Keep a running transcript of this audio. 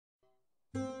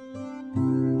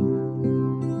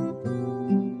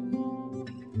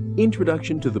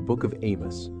Introduction to the Book of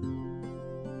Amos.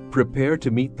 Prepare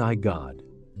to meet thy God.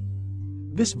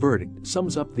 This verdict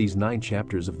sums up these 9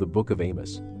 chapters of the book of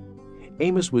Amos.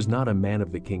 Amos was not a man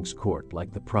of the king's court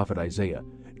like the prophet Isaiah,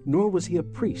 nor was he a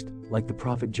priest like the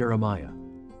prophet Jeremiah.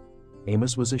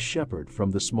 Amos was a shepherd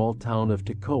from the small town of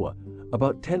Tekoa,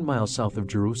 about 10 miles south of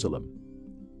Jerusalem.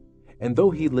 And though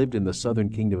he lived in the southern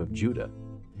kingdom of Judah,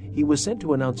 he was sent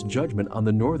to announce judgment on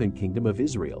the northern kingdom of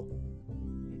Israel.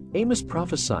 Amos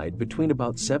prophesied between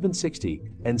about 760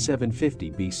 and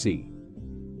 750 BC.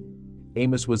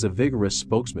 Amos was a vigorous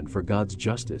spokesman for God's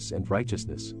justice and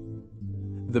righteousness.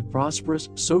 The prosperous,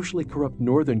 socially corrupt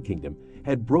northern kingdom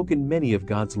had broken many of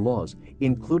God's laws,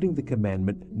 including the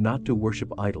commandment not to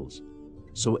worship idols.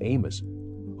 So Amos,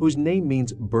 whose name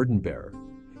means burden bearer,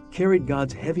 carried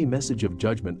God's heavy message of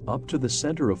judgment up to the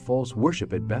center of false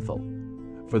worship at Bethel.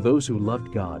 For those who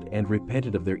loved God and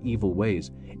repented of their evil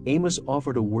ways, Amos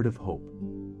offered a word of hope.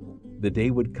 The day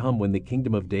would come when the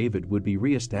kingdom of David would be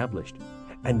reestablished,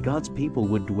 and God's people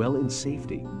would dwell in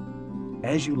safety.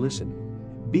 As you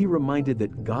listen, be reminded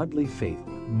that godly faith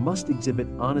must exhibit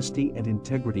honesty and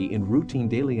integrity in routine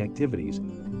daily activities,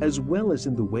 as well as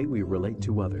in the way we relate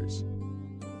to others.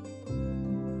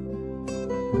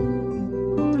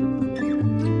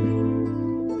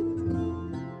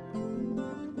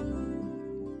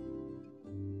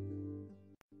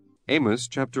 Amos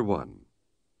chapter 1.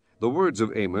 The words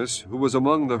of Amos, who was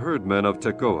among the herdmen of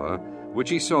Tekoa, which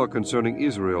he saw concerning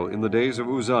Israel in the days of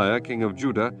Uzziah king of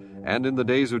Judah, and in the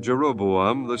days of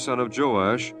Jeroboam the son of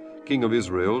Joash king of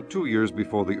Israel, 2 years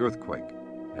before the earthquake.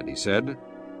 And he said,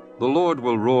 The Lord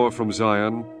will roar from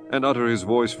Zion, and utter his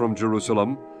voice from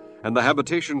Jerusalem, and the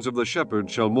habitations of the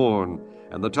shepherds shall mourn,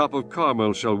 and the top of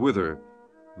Carmel shall wither.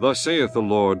 Thus saith the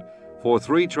Lord, For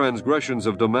 3 transgressions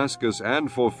of Damascus,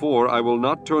 and for 4 I will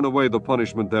not turn away the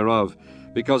punishment thereof,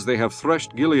 because they have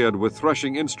threshed Gilead with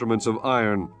threshing instruments of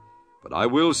iron. But I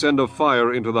will send a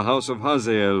fire into the house of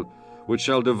Hazael, which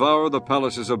shall devour the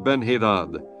palaces of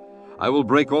Benhadad. I will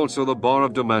break also the bar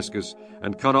of Damascus,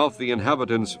 and cut off the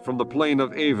inhabitants from the plain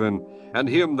of Avon, and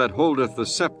him that holdeth the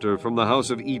scepter from the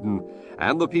house of Eden.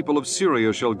 And the people of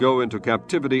Syria shall go into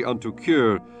captivity unto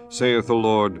Kir, saith the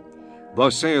Lord.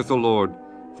 Thus saith the Lord,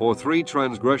 For 3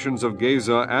 transgressions of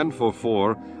Gaza, and for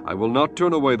 4, I will not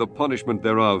turn away the punishment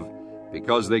thereof,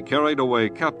 because they carried away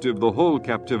captive the whole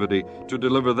captivity, to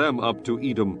deliver them up to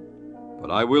Edom.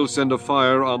 But I will send a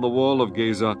fire on the wall of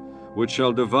Gaza, which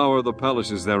shall devour the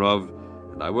palaces thereof,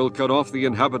 and I will cut off the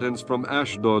inhabitants from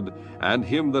Ashdod, and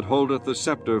him that holdeth the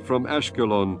scepter from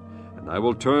Ashkelon, and I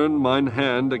will turn mine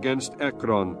hand against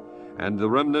Ekron, and the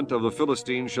remnant of the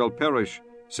Philistines shall perish,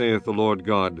 saith the Lord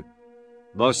God.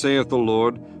 Thus saith the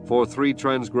Lord, For 3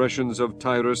 transgressions of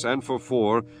Tyrus, and for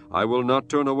 4, I will not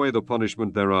turn away the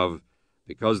punishment thereof,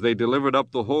 because they delivered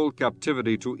up the whole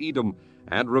captivity to Edom,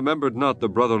 and remembered not the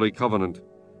brotherly covenant.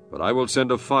 But I will send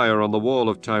a fire on the wall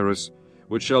of Tyrus,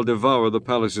 which shall devour the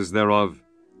palaces thereof.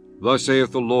 Thus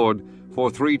saith the Lord, For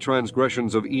 3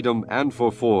 transgressions of Edom, and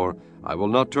for 4, I will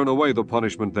not turn away the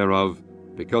punishment thereof,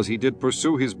 because he did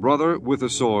pursue his brother with a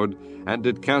sword, and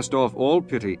did cast off all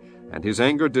pity, and his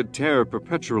anger did tear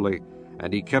perpetually,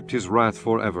 and he kept his wrath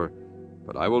forever.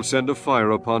 But I will send a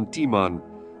fire upon Teman,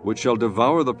 which shall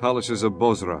devour the palaces of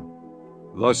Bozrah.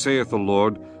 Thus saith the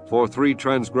Lord, For 3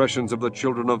 transgressions of the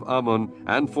children of Ammon,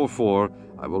 and for 4,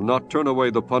 I will not turn away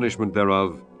the punishment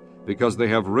thereof, because they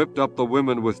have ripped up the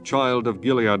women with child of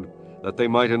Gilead, that they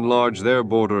might enlarge their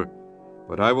border.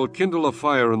 But I will kindle a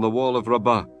fire in the wall of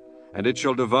Rabbah, and it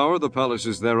shall devour the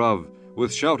palaces thereof,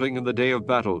 with shouting in the day of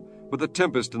battle, with a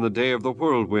tempest in the day of the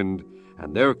whirlwind,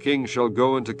 and their king shall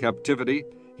go into captivity,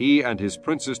 he and his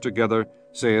princes together,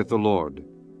 saith the Lord.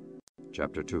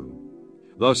 Chapter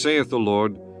 2. Thus saith the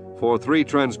Lord, For 3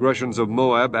 transgressions of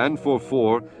Moab, and for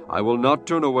 4, I will not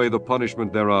turn away the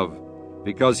punishment thereof,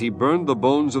 because he burned the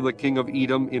bones of the king of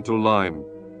Edom into lime.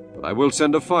 But I will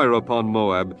send a fire upon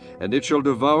Moab, and it shall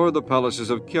devour the palaces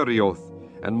of Kerioth,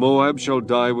 and Moab shall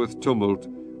die with tumult,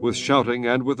 with shouting,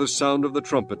 and with the sound of the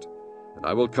trumpet. And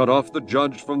I will cut off the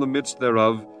judge from the midst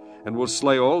thereof, and will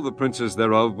slay all the princes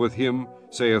thereof with him,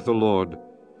 saith the Lord.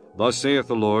 Thus saith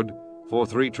the Lord, For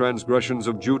 3 transgressions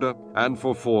of Judah, and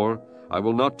for 4, I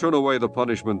will not turn away the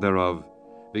punishment thereof,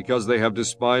 because they have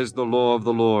despised the law of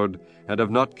the Lord, and have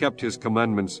not kept his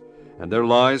commandments, and their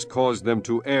lies caused them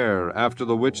to err, after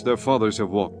the which their fathers have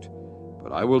walked.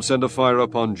 But I will send a fire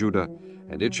upon Judah,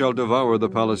 and it shall devour the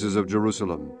palaces of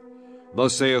Jerusalem.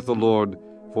 Thus saith the Lord,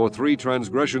 For 3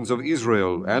 transgressions of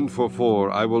Israel, and for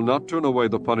 4, I will not turn away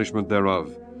the punishment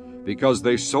thereof, because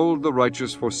they sold the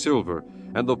righteous for silver,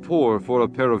 and the poor for a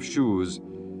pair of shoes.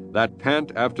 that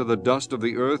pant after the dust of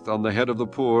the earth on the head of the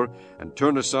poor, and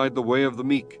turn aside the way of the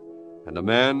meek. And a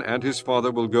man and his father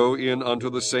will go in unto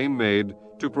the same maid,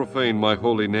 to profane my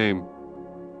holy name.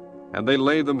 And they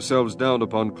lay themselves down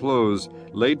upon clothes,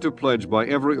 laid to pledge by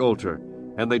every altar,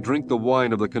 and they drink the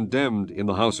wine of the condemned in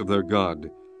the house of their God.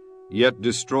 Yet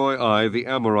destroy I the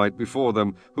Amorite before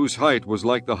them, whose height was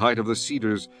like the height of the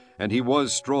cedars, and he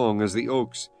was strong as the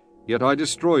oaks. Yet I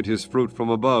destroyed his fruit from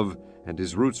above, and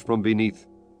his roots from beneath.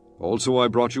 Also I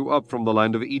brought you up from the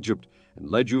land of Egypt, and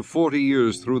led you 40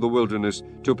 years through the wilderness,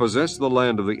 to possess the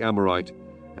land of the Amorite.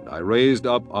 And I raised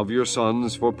up of your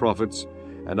sons for prophets,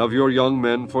 and of your young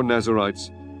men for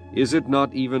Nazirites. Is it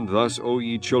not even thus, O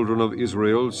ye children of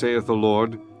Israel, saith the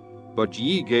Lord? But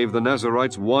ye gave the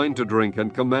Nazirites wine to drink,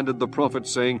 and commanded the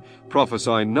prophets, saying,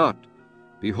 Prophesy not.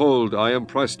 Behold, I am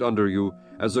pressed under you,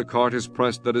 as a cart is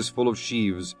pressed that is full of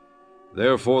sheaves.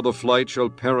 Therefore the flight shall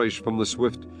perish from the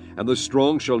swift, and the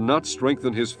strong shall not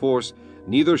strengthen his force,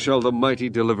 neither shall the mighty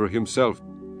deliver himself.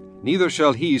 Neither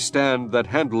shall he stand that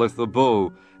handleth the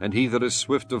bow, and he that is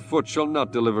swift of foot shall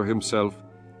not deliver himself.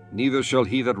 Neither shall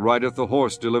he that rideth the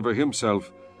horse deliver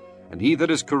himself. And he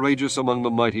that is courageous among the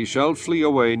mighty shall flee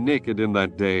away naked in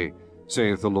that day,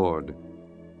 saith the Lord.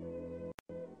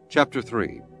 Chapter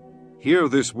 3. Hear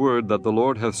this word that the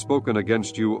Lord hath spoken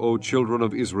against you, O children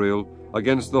of Israel,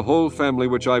 against the whole family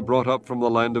which I brought up from the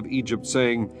land of Egypt,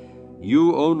 saying,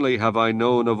 You only have I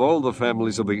known of all the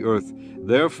families of the earth,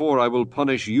 therefore I will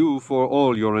punish you for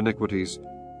all your iniquities.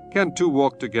 Can two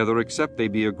walk together except they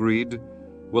be agreed?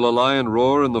 Will a lion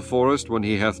roar in the forest when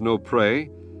he hath no prey?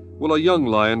 Will a young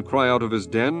lion cry out of his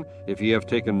den, if he have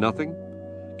taken nothing?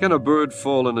 Can a bird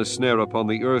fall in a snare upon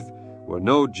the earth, where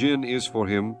no gin is for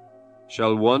him?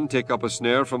 Shall one take up a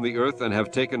snare from the earth, and have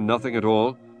taken nothing at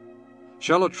all?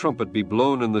 Shall a trumpet be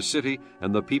blown in the city,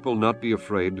 and the people not be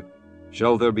afraid?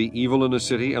 Shall there be evil in a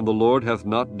city, and the Lord hath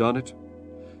not done it?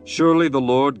 Surely the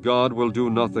Lord God will do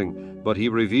nothing, but he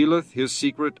revealeth his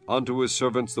secret unto his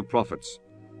servants the prophets.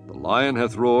 The lion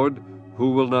hath roared,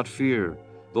 who will not fear?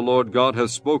 The Lord God hath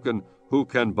spoken, who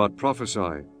can but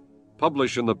prophesy?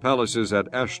 Publish in the palaces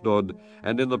at Ashdod,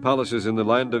 and in the palaces in the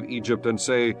land of Egypt, and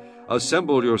say,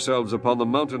 Assemble yourselves upon the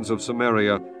mountains of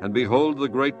Samaria, and behold the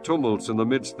great tumults in the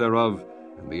midst thereof,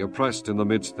 and the oppressed in the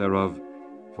midst thereof.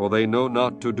 For they know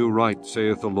not to do right,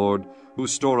 saith the Lord, who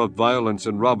store up violence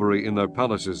and robbery in their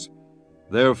palaces.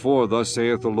 Therefore thus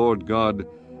saith the Lord God,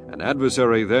 An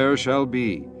adversary there shall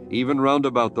be, even round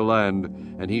about the land,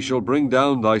 and he shall bring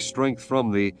down thy strength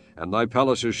from thee, and thy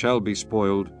palaces shall be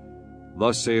spoiled.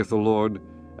 Thus saith the Lord,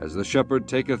 As the shepherd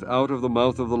taketh out of the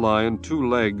mouth of the lion 2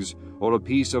 legs, or a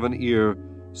piece of an ear,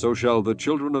 so shall the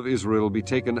children of Israel be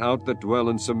taken out that dwell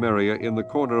in Samaria in the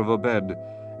corner of a bed,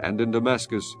 and in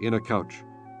Damascus in a couch.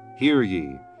 Hear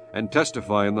ye, and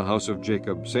testify in the house of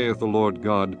Jacob, saith the Lord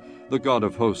God, the God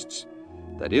of hosts,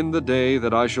 that in the day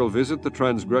that I shall visit the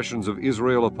transgressions of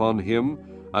Israel upon him,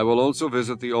 I will also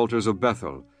visit the altars of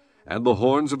Bethel, and the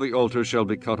horns of the altar shall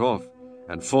be cut off,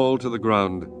 and fall to the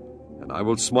ground. And I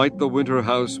will smite the winter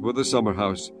house with the summer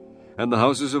house, and the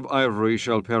houses of ivory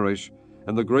shall perish,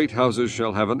 and the great houses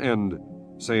shall have an end,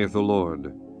 saith the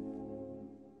Lord.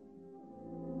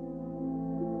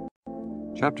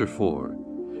 Chapter 4.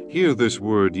 Hear this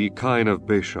word, ye kine of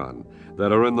Bashan,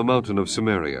 that are in the mountain of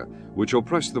Samaria, which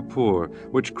oppress the poor,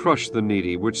 which crush the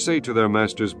needy, which say to their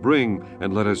masters, Bring,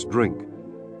 and let us drink.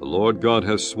 The Lord God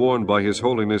hath sworn by his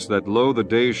holiness that, lo, the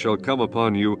days shall come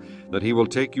upon you, that he will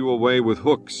take you away with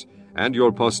hooks, and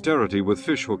your posterity with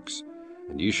fish hooks.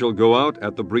 And ye shall go out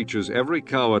at the breaches, every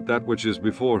cow at that which is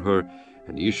before her,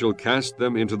 and ye shall cast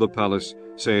them into the palace,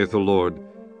 saith the Lord.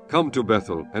 Come to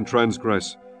Bethel, and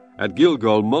transgress. At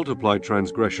Gilgal multiply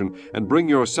transgression, and bring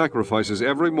your sacrifices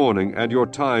every morning, and your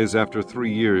tithes after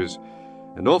 3 years.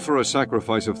 And offer a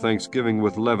sacrifice of thanksgiving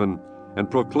with leaven, and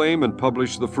proclaim and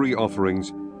publish the free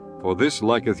offerings. For this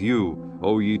liketh you,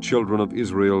 O ye children of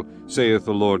Israel, saith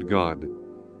the Lord God.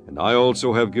 And I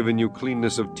also have given you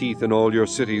cleanness of teeth in all your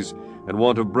cities, and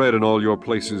want of bread in all your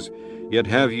places, yet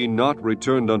have ye not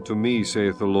returned unto me,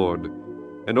 saith the Lord.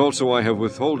 And also I have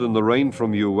withholden the rain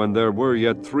from you, when there were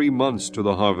yet 3 months to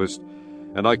the harvest.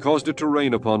 And I caused it to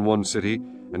rain upon one city,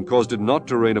 and caused it not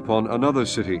to rain upon another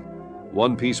city.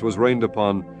 One piece was rained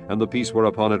upon, and the piece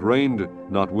whereupon it rained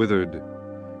not withered.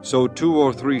 So 2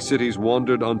 or 3 cities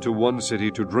wandered unto one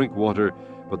city to drink water,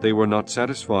 but they were not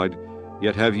satisfied.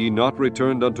 Yet have ye not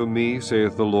returned unto me,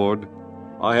 saith the Lord.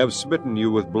 I have smitten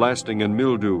you with blasting and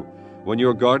mildew. When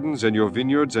your gardens and your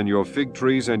vineyards and your fig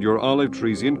trees and your olive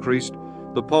trees increased,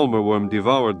 the palmer worm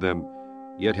devoured them.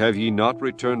 Yet have ye not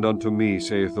returned unto me,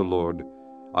 saith the Lord.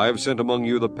 I have sent among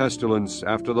you the pestilence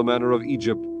after the manner of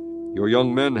Egypt, Your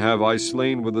young men have I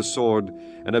slain with the sword,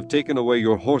 and have taken away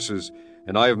your horses,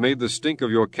 and I have made the stink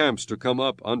of your camps to come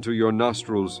up unto your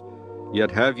nostrils.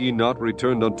 Yet have ye not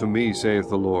returned unto me, saith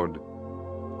the Lord.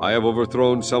 I have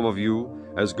overthrown some of you,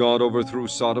 as God overthrew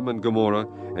Sodom and Gomorrah,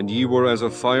 and ye were as a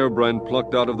firebrand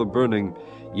plucked out of the burning.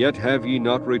 Yet have ye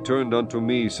not returned unto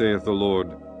me, saith the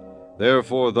Lord.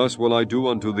 Therefore thus will I do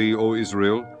unto thee, O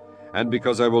Israel, and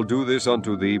because I will do this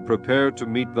unto thee, prepare to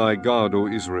meet thy God, O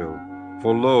Israel.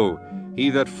 For lo, he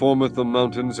that formeth the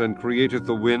mountains, and createth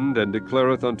the wind, and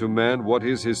declareth unto man what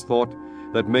is his thought,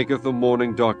 that maketh the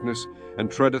morning darkness,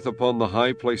 and treadeth upon the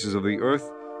high places of the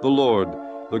earth, the Lord,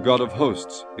 the God of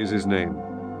hosts, is his name.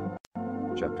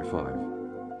 Chapter 5.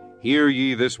 Hear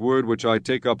ye this word which I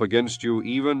take up against you,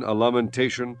 even a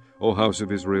lamentation, O house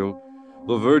of Israel.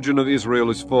 The virgin of Israel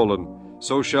is fallen,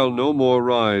 so shall no more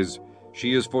rise.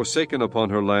 She is forsaken upon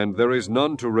her land, there is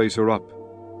none to raise her up.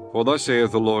 For thus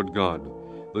saith the Lord God,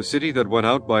 the city that went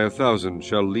out by 1,000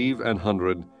 shall leave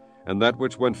 100, and that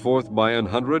which went forth by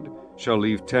 100 shall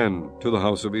leave 10 to the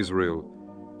house of Israel.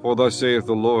 For thus saith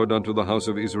the Lord unto the house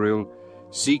of Israel,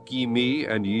 Seek ye me,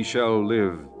 and ye shall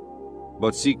live.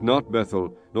 But seek not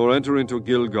Bethel, nor enter into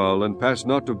Gilgal, and pass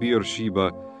not to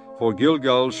Beersheba, for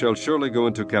Gilgal shall surely go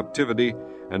into captivity,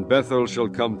 and Bethel shall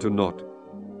come to naught.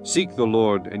 Seek the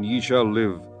Lord, and ye shall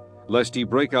live, lest he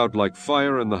break out like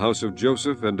fire in the house of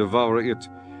Joseph, and devour it,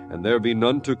 and there be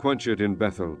none to quench it in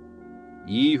Bethel.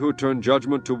 Ye who turn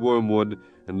judgment to wormwood,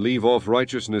 and leave off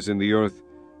righteousness in the earth,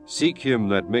 seek him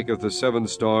that maketh the 7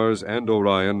 stars and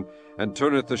Orion, and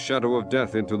turneth the shadow of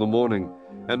death into the morning,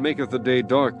 and maketh the day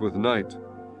dark with night,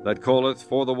 that calleth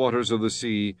for the waters of the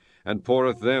sea, and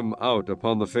poureth them out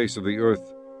upon the face of the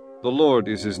earth. The Lord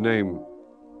is his name.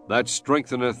 That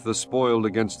strengtheneth the spoiled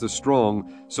against the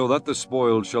strong, so that the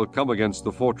spoiled shall come against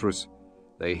the fortress.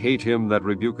 They hate him that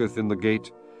rebuketh in the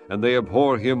gate, and they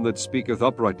abhor him that speaketh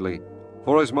uprightly.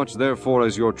 Forasmuch therefore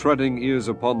as your treading is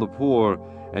upon the poor,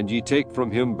 and ye take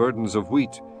from him burdens of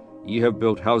wheat, ye have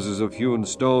built houses of hewn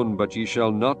stone, but ye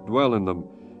shall not dwell in them.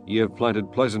 Ye have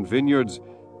planted pleasant vineyards,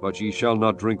 but ye shall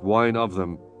not drink wine of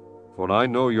them. For I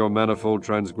know your manifold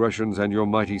transgressions and your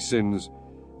mighty sins.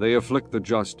 They afflict the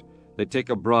just, they take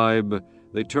a bribe,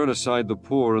 they turn aside the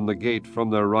poor and the gate from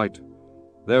their right.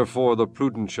 Therefore the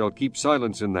prudent shall keep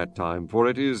silence in that time, for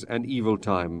it is an evil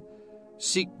time.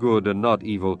 Seek good and not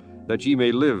evil, that ye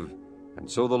may live. And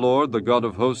so the Lord, the God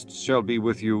of hosts, shall be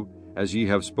with you, as ye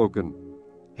have spoken.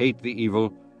 Hate the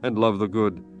evil, and love the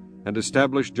good, and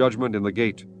establish judgment in the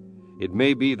gate. It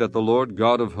may be that the Lord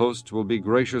God of hosts will be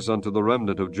gracious unto the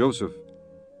remnant of Joseph.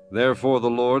 Therefore the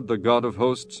Lord, the God of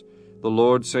hosts, the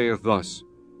Lord saith thus,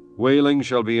 Wailing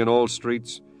shall be in all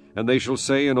streets, and they shall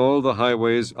say in all the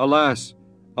highways, Alas!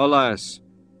 Alas!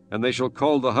 And they shall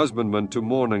call the husbandman to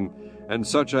mourning, and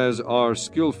such as are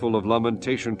skillful of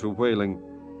lamentation to wailing.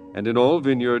 And in all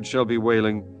vineyards shall be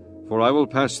wailing, for I will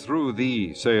pass through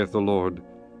thee, saith the Lord.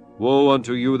 Woe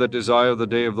unto you that desire the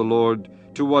day of the Lord!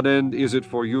 To what end is it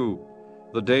for you?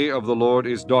 The day of the Lord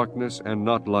is darkness and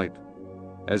not light.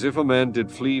 As if a man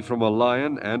did flee from a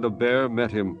lion, and a bear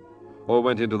met him, or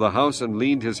went into the house and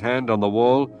leaned his hand on the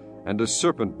wall, and a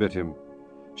serpent bit him.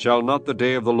 Shall not the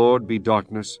day of the Lord be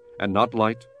darkness, and not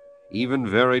light, even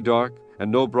very dark,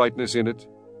 and no brightness in it?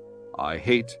 I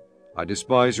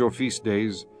despise your feast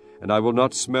days, and I will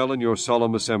not smell in your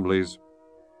solemn assemblies.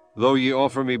 Though ye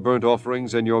offer me burnt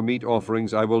offerings and your meat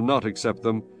offerings, I will not accept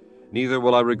them, neither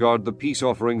will I regard the peace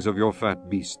offerings of your fat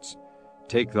beasts.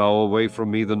 Take thou away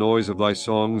from me the noise of thy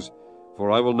songs,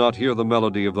 for I will not hear the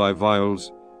melody of thy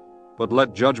viols. But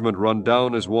let judgment run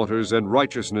down as waters, and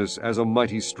righteousness as a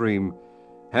mighty stream.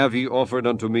 Have ye offered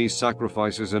unto me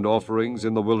sacrifices and offerings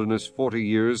in the wilderness 40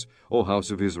 years, O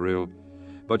house of Israel?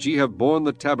 But ye have borne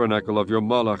the tabernacle of your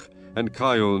Malach, and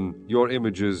Chion, your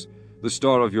images, the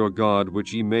star of your God,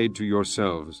 which ye made to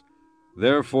yourselves.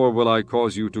 Therefore will I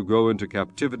cause you to go into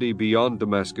captivity beyond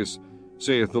Damascus,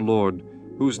 saith the Lord,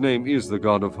 whose name is the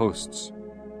God of hosts.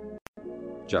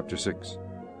 Chapter 6.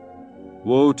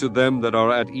 Woe to them that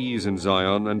are at ease in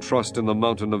Zion, and trust in the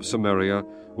mountain of Samaria,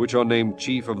 which are named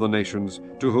chief of the nations,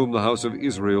 to whom the house of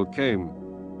Israel came.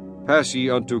 Pass ye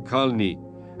unto Calni,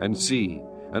 and see,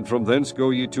 and from thence go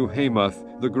ye to Hamath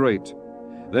the great.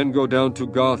 Then go down to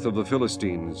Goth of the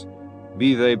Philistines.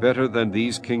 Be they better than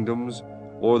these kingdoms,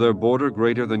 or their border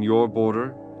greater than your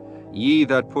border? Ye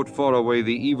that put far away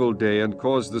the evil day, and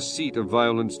cause the seat of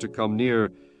violence to come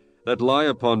near, that lie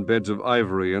upon beds of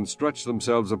ivory, and stretch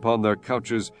themselves upon their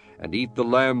couches, and eat the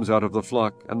lambs out of the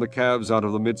flock, and the calves out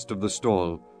of the midst of the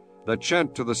stall, that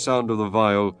chant to the sound of the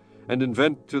viol, and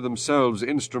invent to themselves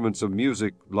instruments of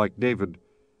music, like David,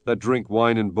 that drink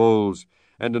wine in bowls,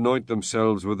 and anoint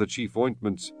themselves with the chief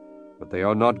ointments, but they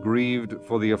are not grieved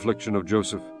for the affliction of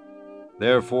Joseph.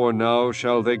 Therefore now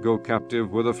shall they go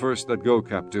captive with the first that go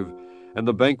captive, and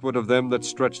the banquet of them that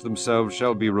stretch themselves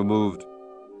shall be removed.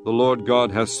 The Lord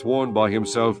God hath sworn by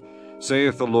himself,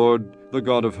 saith the Lord, the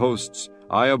God of hosts,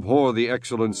 I abhor the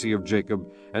excellency of Jacob,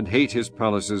 and hate his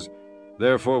palaces.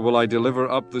 Therefore will I deliver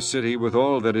up the city with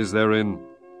all that is therein.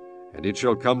 And it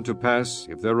shall come to pass,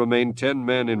 if there remain 10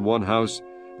 men in one house,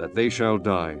 that they shall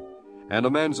die. And a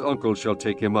man's uncle shall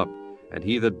take him up, and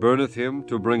he that burneth him,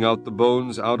 to bring out the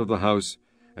bones out of the house,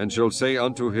 and shall say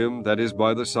unto him that is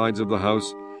by the sides of the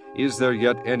house, Is there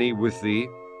yet any with thee?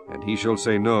 And he shall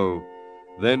say, No.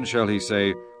 Then shall he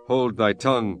say, Hold thy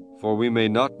tongue, for we may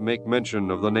not make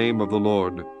mention of the name of the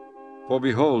Lord. For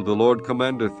behold, the Lord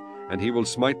commandeth, and he will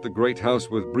smite the great house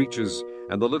with breaches,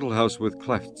 and the little house with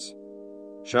clefts.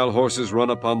 Shall horses run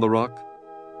upon the rock?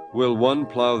 Will one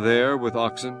plow there with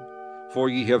oxen? For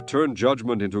ye have turned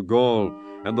judgment into gall,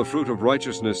 and the fruit of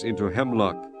righteousness into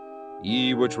hemlock.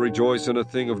 Ye which rejoice in a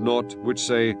thing of naught, which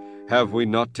say, Have we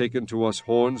not taken to us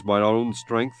horns by our own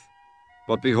strength?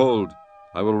 But behold,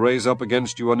 I will raise up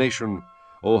against you a nation,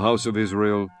 O house of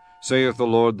Israel, saith the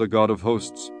Lord the God of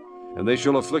hosts, and they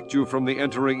shall afflict you from the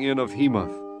entering in of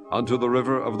Hemath unto the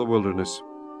river of the wilderness.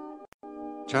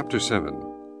 Chapter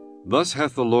 7. Thus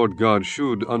hath the Lord God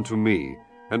shewed unto me,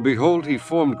 and behold, he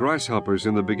formed grasshoppers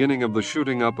in the beginning of the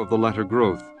shooting up of the latter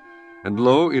growth. And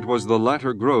lo, it was the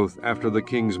latter growth after the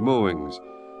king's mowings.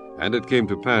 And it came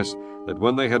to pass, that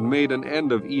when they had made an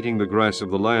end of eating the grass of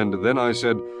the land, then I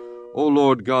said, O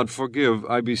Lord God, forgive,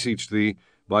 I beseech thee,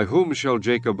 by whom shall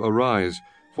Jacob arise?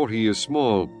 For he is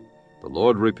small. The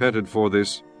Lord repented for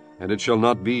this, and it shall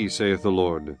not be, saith the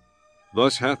Lord.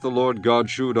 Thus hath the Lord God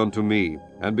shewed unto me,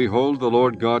 and behold, the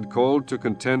Lord God called to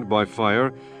contend by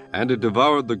fire, and it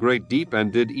devoured the great deep,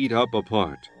 and did eat up a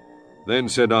part. Then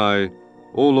said I,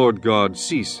 O Lord God,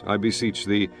 cease, I beseech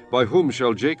thee, by whom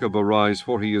shall Jacob arise,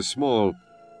 for he is small?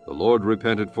 The Lord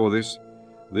repented for this.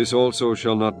 This also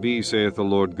shall not be, saith the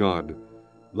Lord God.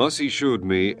 Thus he shewed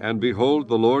me, and behold,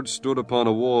 the Lord stood upon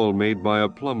a wall made by a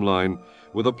plumb line,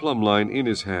 with a plumb line in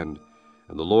his hand.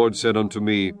 And the Lord said unto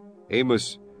me,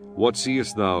 Amos, what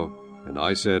seest thou? And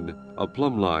I said, A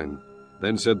plumb line.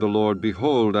 Then said the Lord,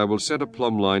 Behold, I will set a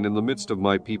plumb line in the midst of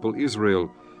my people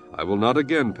Israel. I will not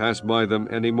again pass by them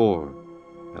any more.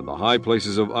 And the high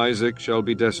places of Isaac shall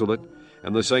be desolate,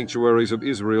 and the sanctuaries of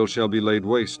Israel shall be laid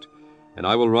waste. And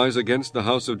I will rise against the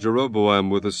house of Jeroboam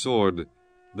with a sword.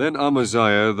 Then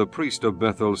Amaziah the priest of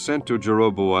Bethel sent to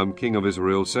Jeroboam king of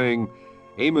Israel, saying,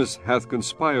 Amos hath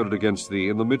conspired against thee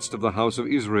in the midst of the house of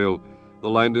Israel. The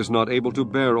land is not able to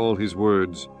bear all his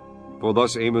words. For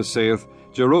thus Amos saith,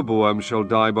 Jeroboam shall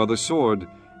die by the sword,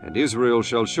 and Israel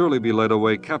shall surely be led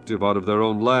away captive out of their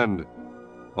own land.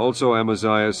 Also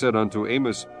Amaziah said unto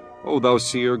Amos, O thou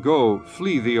seer, go,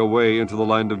 flee thee away into the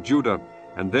land of Judah,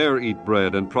 and there eat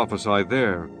bread, and prophesy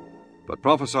there. But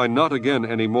prophesy not again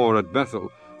any more at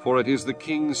Bethel, for it is the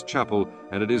king's chapel,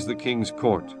 and it is the king's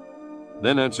court.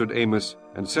 Then answered Amos,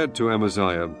 and said to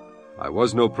Amaziah, I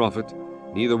was no prophet,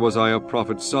 neither was I a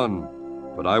prophet's son,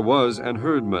 but I was an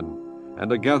herdman,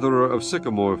 and a gatherer of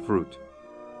sycamore fruit.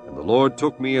 And the Lord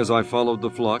took me as I followed the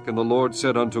flock, and the Lord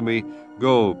said unto me,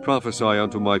 Go, prophesy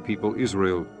unto my people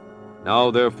Israel.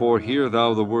 Now therefore hear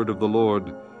thou the word of the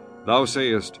Lord. Thou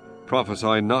sayest,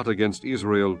 Prophesy not against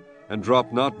Israel, and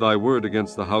drop not thy word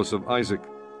against the house of Isaac.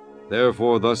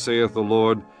 Therefore thus saith the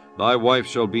Lord, Thy wife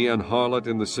shall be an harlot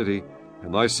in the city,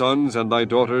 and thy sons and thy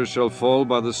daughters shall fall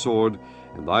by the sword,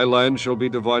 and thy land shall be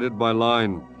divided by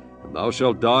line, and thou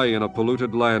shalt die in a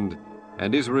polluted land,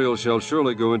 and Israel shall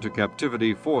surely go into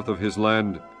captivity forth of his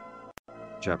land.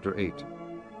 Chapter 8.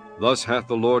 Thus hath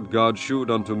the Lord God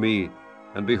shewed unto me,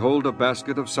 and behold, a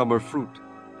basket of summer fruit.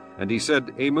 And he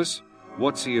said, Amos,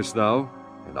 what seest thou?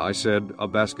 And I said, A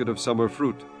basket of summer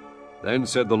fruit. Then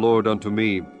said the Lord unto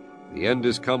me, The end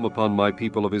is come upon my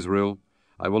people of Israel.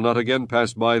 I will not again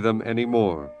pass by them any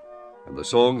more. And the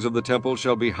songs of the temple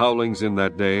shall be howlings in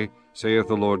that day, saith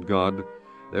the Lord God.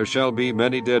 There shall be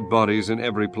many dead bodies in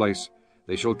every place.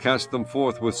 They shall cast them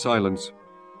forth with silence.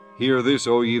 Hear this,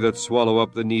 O ye that swallow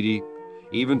up the needy,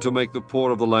 even to make the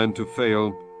poor of the land to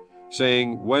fail,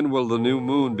 saying, When will the new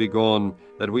moon be gone,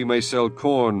 that we may sell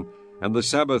corn, and the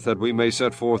Sabbath that we may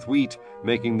set forth wheat,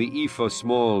 making the ephah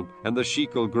small, and the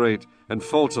shekel great, and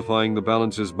falsifying the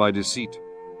balances by deceit,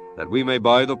 that we may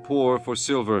buy the poor for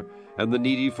silver, and the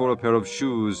needy for a pair of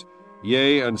shoes,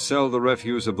 yea, and sell the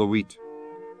refuse of the wheat.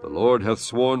 The Lord hath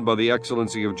sworn by the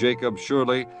excellency of Jacob,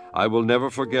 surely I will never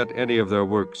forget any of their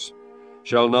works.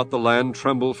 Shall not the land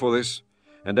tremble for this,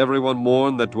 and every one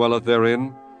mourn that dwelleth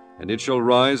therein? and it shall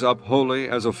rise up wholly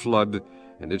as a flood,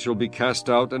 and it shall be cast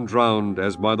out and drowned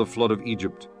as by the flood of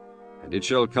Egypt. And it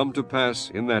shall come to pass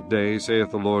in that day,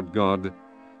 saith the Lord God,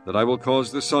 that I will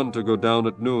cause the sun to go down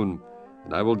at noon,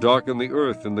 and I will darken the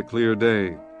earth in the clear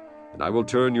day. And I will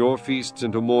turn your feasts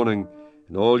into mourning,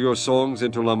 and all your songs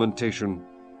into lamentation.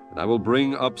 And I will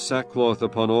bring up sackcloth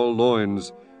upon all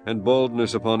loins, and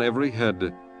baldness upon every head.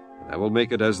 And I will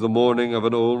make it as the mourning of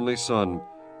an only son,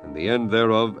 and the end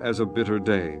thereof as a bitter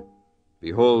day.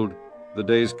 Behold, the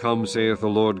days come, saith the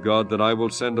Lord God, that I will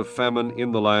send a famine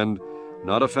in the land,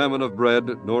 not a famine of bread,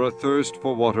 nor a thirst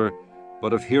for water,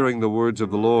 but of hearing the words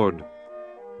of the Lord.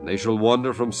 And they shall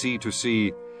wander from sea to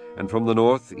sea, and from the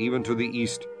north even to the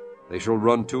east. They shall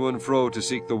run to and fro to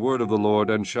seek the word of the Lord,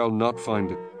 and shall not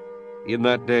find it. In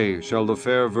that day shall the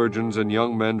fair virgins and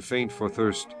young men faint for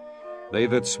thirst. They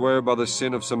that swear by the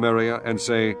sin of Samaria, and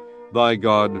say, Thy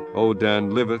God, O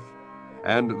Dan, liveth,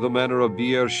 and the manner of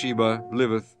Beersheba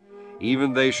liveth,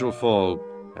 even they shall fall,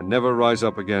 and never rise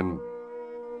up again.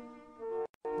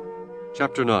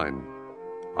 Chapter 9.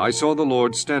 I saw the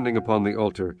Lord standing upon the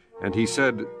altar, and he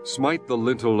said, Smite the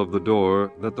lintel of the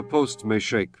door, that the posts may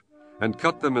shake, and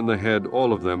cut them in the head,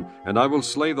 all of them, and I will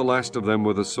slay the last of them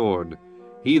with a sword.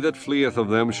 He that fleeth of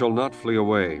them shall not flee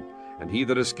away, and he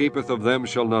that escapeth of them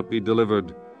shall not be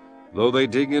delivered. Though they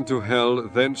dig into hell,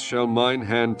 thence shall mine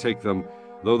hand take them.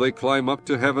 Though they climb up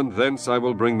to heaven, thence I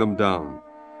will bring them down.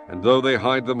 And though they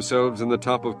hide themselves in the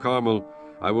top of Carmel,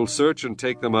 I will search and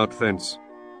take them out thence.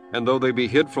 And though they be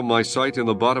hid from my sight in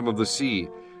the bottom of the sea,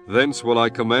 thence will I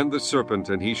command the serpent,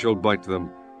 and he shall bite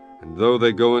them. And though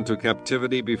they go into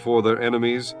captivity before their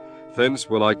enemies, thence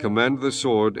will I command the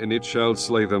sword, and it shall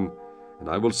slay them. And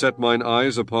I will set mine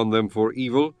eyes upon them for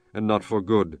evil, and not for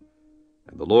good.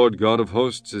 And the Lord God of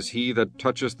hosts is he that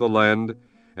toucheth the land,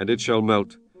 and it shall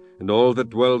melt, and all that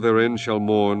dwell therein shall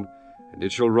mourn, and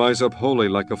it shall rise up wholly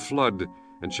like a flood,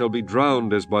 and shall be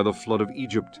drowned as by the flood of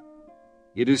Egypt.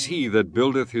 It is he that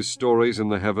buildeth his stories in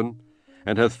the heaven,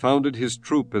 and hath founded his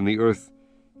troop in the earth,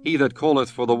 he that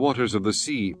calleth for the waters of the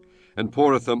sea, and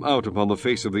poureth them out upon the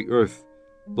face of the earth.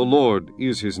 The Lord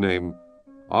is his name.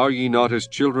 Are ye not as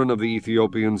children of the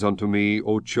Ethiopians unto me,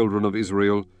 O children of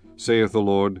Israel, saith the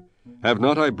Lord? Have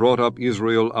not I brought up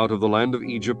Israel out of the land of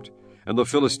Egypt, and the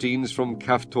Philistines from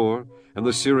Caphtor, and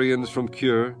the Syrians from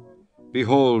Kir?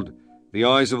 Behold, the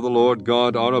eyes of the Lord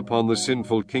God are upon the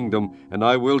sinful kingdom, and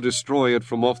I will destroy it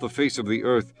from off the face of the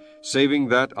earth, saving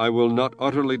that I will not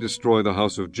utterly destroy the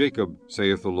house of Jacob,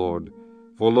 saith the Lord.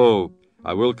 For lo,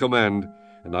 I will command,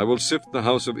 and I will sift the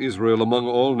house of Israel among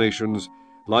all nations,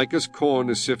 like as corn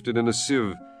is sifted in a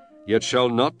sieve, yet shall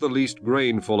not the least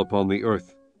grain fall upon the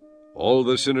earth. All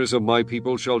the sinners of my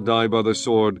people shall die by the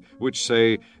sword, which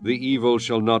say, The evil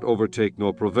shall not overtake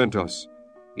nor prevent us.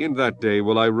 In that day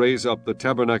will I raise up the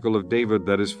tabernacle of David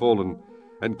that is fallen,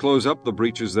 and close up the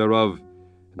breaches thereof.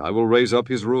 And I will raise up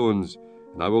his ruins,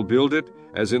 and I will build it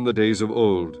as in the days of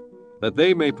old, that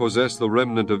they may possess the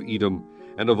remnant of Edom,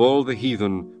 and of all the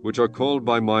heathen which are called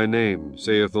by my name,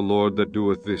 saith the Lord that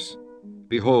doeth this.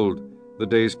 Behold, the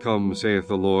days come, saith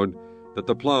the Lord, that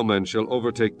the plowman shall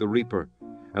overtake the reaper,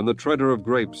 and the treader of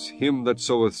grapes him that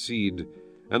soweth seed,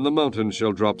 and the mountains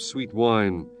shall drop sweet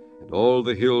wine, and all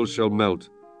the hills shall melt.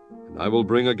 And I will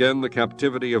bring again the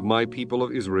captivity of my people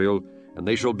of Israel, and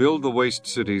they shall build the waste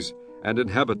cities, and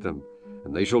inhabit them,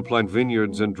 and they shall plant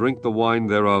vineyards, and drink the wine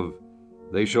thereof.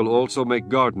 They shall also make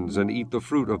gardens, and eat the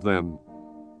fruit of them.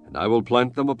 And I will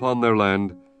plant them upon their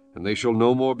land, and they shall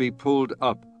no more be pulled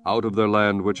up out of their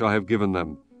land which I have given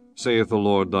them, saith the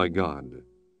Lord thy God.